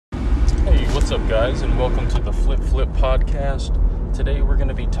What's up, guys, and welcome to the Flip podcast. Today we're going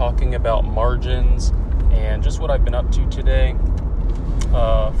to be talking about margins and just what I've been up to today.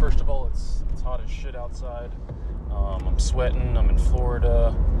 First of all, it's hot as shit outside. I'm sweating. I'm in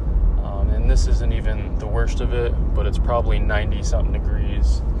Florida, and this isn't even the worst of it, but it's probably 90-something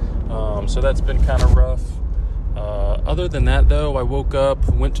degrees. So that's been kind of rough. Other than that, though, I woke up,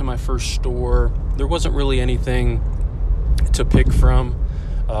 went to my first store. There wasn't really anything to pick from,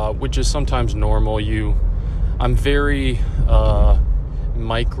 which is sometimes normal. I'm very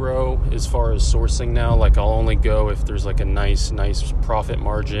micro as far as sourcing now. Like, I'll only go if there's like a nice profit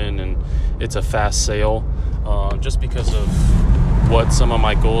margin and it's a fast sale, just because of what some of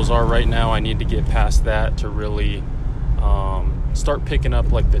my goals are right now. I need to get past that to really start picking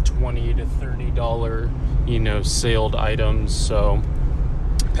up like the $20 to $30 sailed items. So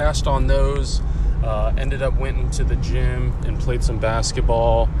passed on those. Ended up went into the gym and played some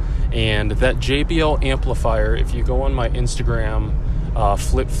basketball, and that JBL amplifier, if you go on my Instagram,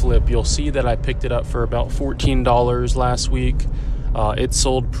 flip, you'll see that I picked it up for about $14 last week. It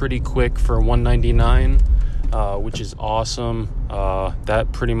sold pretty quick for $199, which is awesome.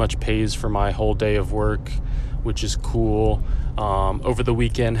 That pretty much pays for my whole day of work, which is cool. Over the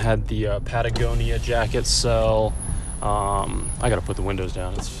weekend, had the Patagonia jacket sell. I gotta put the windows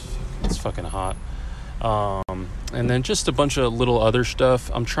down. It's fucking hot. And then just a bunch of little other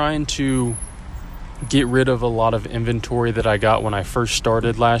stuff. I'm trying to get rid of a lot of inventory that I got when I first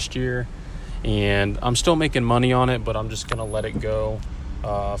started last year, and I'm still making money on it, but I'm just gonna let it go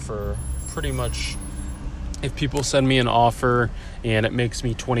for pretty much, if people send me an offer and it makes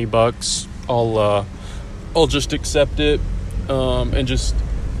me $20, I'll just accept it, and just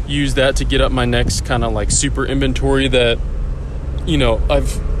use that to get up my next kind of like super inventory that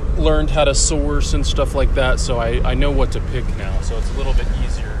I've learned how to source and stuff like that, so I know what to pick now, so it's a little bit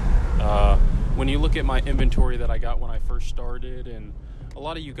easier. When you look at my inventory that I got when I first started, and a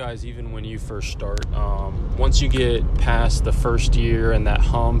lot of you guys, even when you first start, once you get past the first year and that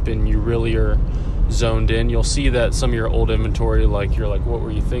hump and you really are zoned in, you'll see that some of your old inventory, like, you're like, what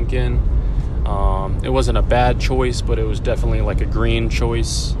were you thinking? It wasn't a bad choice, but it was definitely like a green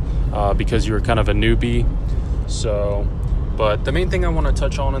choice, because you were kind of a newbie. But the main thing I want to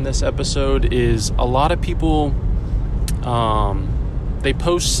touch on in this episode is a lot of people, they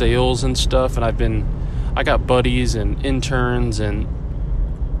post sales and stuff, and I got buddies and interns, and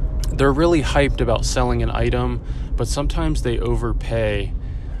they're really hyped about selling an item, but sometimes they overpay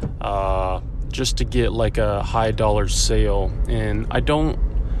just to get like a high dollar sale. And I don't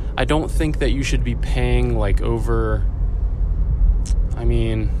think that you should be paying like over. I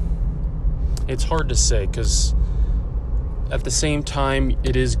mean, it's hard to say, because at the same time,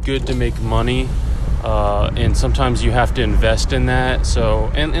 it is good to make money, and sometimes you have to invest in that. So,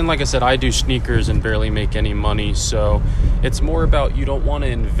 and like I said, I do sneakers and barely make any money, so it's more about, you don't want to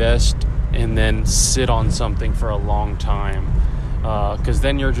invest and then sit on something for a long time, because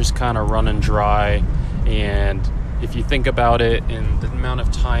then you're just kind of running dry. And if you think about it, and the amount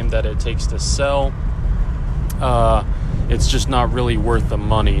of time that it takes to sell, it's just not really worth the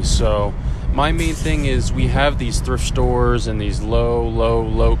money. So my main thing is, we have these thrift stores and these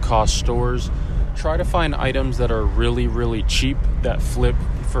low cost stores. Try to find items that are really, really cheap, that flip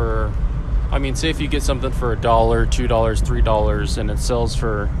for, say if you get something for $1, $2, $3, and it sells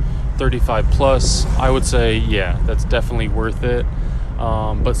for 35 plus, I would say, yeah, that's definitely worth it.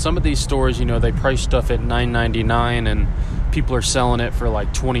 But some of these stores, they price stuff at $9.99, and people are selling it for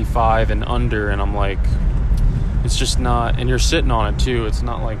like 25 and under, and I'm like, it's just not, and you're sitting on it too. It's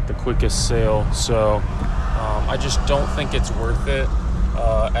not like the quickest sale. So I just don't think it's worth it.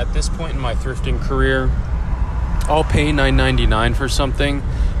 At this point in my thrifting career, I'll pay $9.99 for something,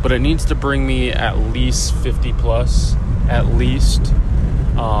 but it needs to bring me at least 50 plus, at least,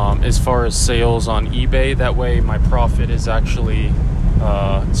 as far as sales on eBay. That way my profit is actually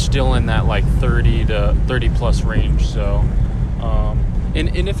still in that like 30 to 30 plus range. So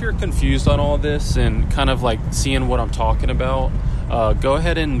And if you're confused on all this and kind of like seeing what I'm talking about, go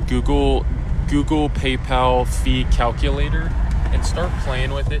ahead and Google PayPal fee calculator and start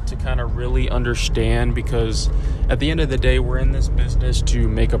playing with it to kind of really understand, because at the end of the day, we're in this business to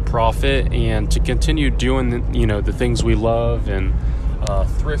make a profit and to continue doing the things we love, and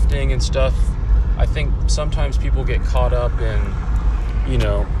thrifting and stuff. I think sometimes people get caught up in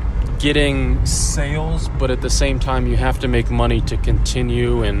getting sales, but at the same time, you have to make money to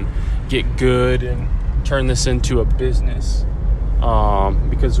continue and get good and turn this into a business,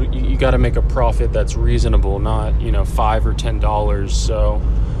 because you got to make a profit that's reasonable, not $5 or $10. So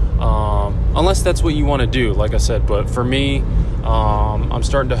unless that's what you want to do, like I said. But for me, I'm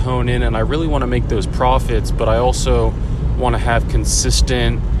starting to hone in, and I really want to make those profits, but I also want to have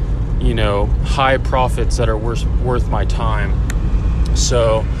consistent, high profits that are worth my time.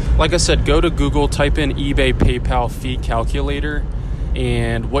 So, like I said, go to Google, type in eBay PayPal fee calculator,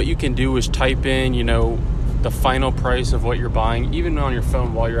 and what you can do is type in, the final price of what you're buying, even on your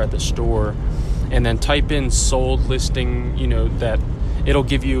phone while you're at the store, and then type in sold listing, that it'll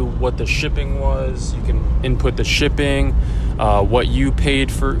give you what the shipping was. You can input the shipping, what you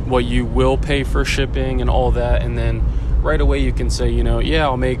will pay for shipping and all that, and then right away you can say,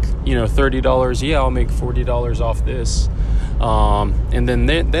 I'll make, $30, I'll make $40 off this, and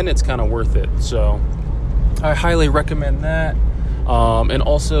then it's kind of worth it. So I highly recommend that. And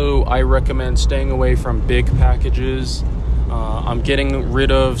also I recommend staying away from big packages. I'm getting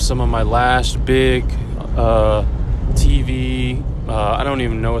rid of some of my last big TV. I don't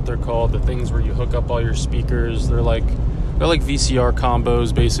even know what they're called. The things where you hook up all your speakers. They're like VCR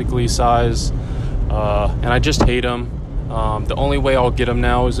combos, basically, size. And I just hate them. The only way I'll get them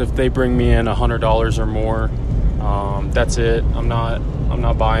now is if they bring me in $100 or more. That's it. I'm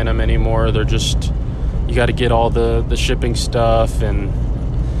not buying them anymore. They're just, you got to get all the shipping stuff, and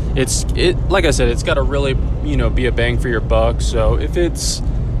like I said, it's got to really, be a bang for your buck. So if it's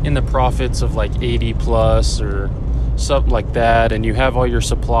in the profits of like 80 plus or something like that, and you have all your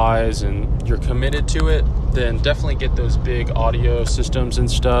supplies and you're committed to it, then definitely get those big audio systems and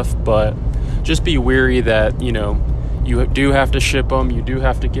stuff. But just be wary that, you do have to ship them. You do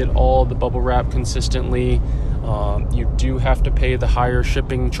have to get all the bubble wrap consistently. You do have to pay the higher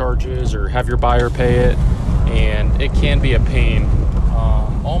shipping charges or have your buyer pay it, and it can be a pain.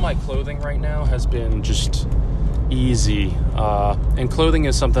 All my clothing right now has been just easy, and clothing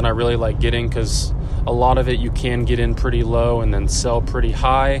is something I really like getting because a lot of it you can get in pretty low and then sell pretty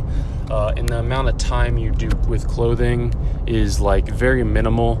high, and the amount of time you do with clothing is like very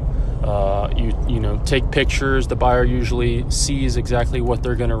minimal. You take pictures. The buyer usually sees exactly what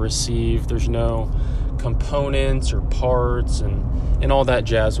they're going to receive. There's no components or parts and all that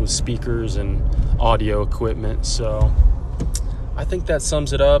jazz with speakers and audio equipment. So I think that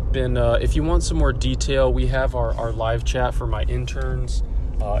sums it up. And if you want some more detail, we have our live chat for my interns.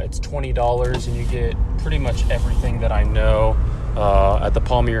 It's $20, and you get pretty much everything that I know at the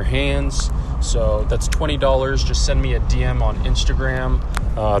palm of your hands. So that's $20. Just send me a DM on Instagram.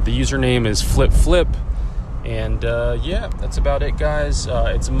 The username is FlipFlip. And that's about it, guys.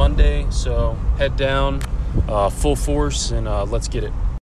 It's Monday, so head down full force, and let's get it.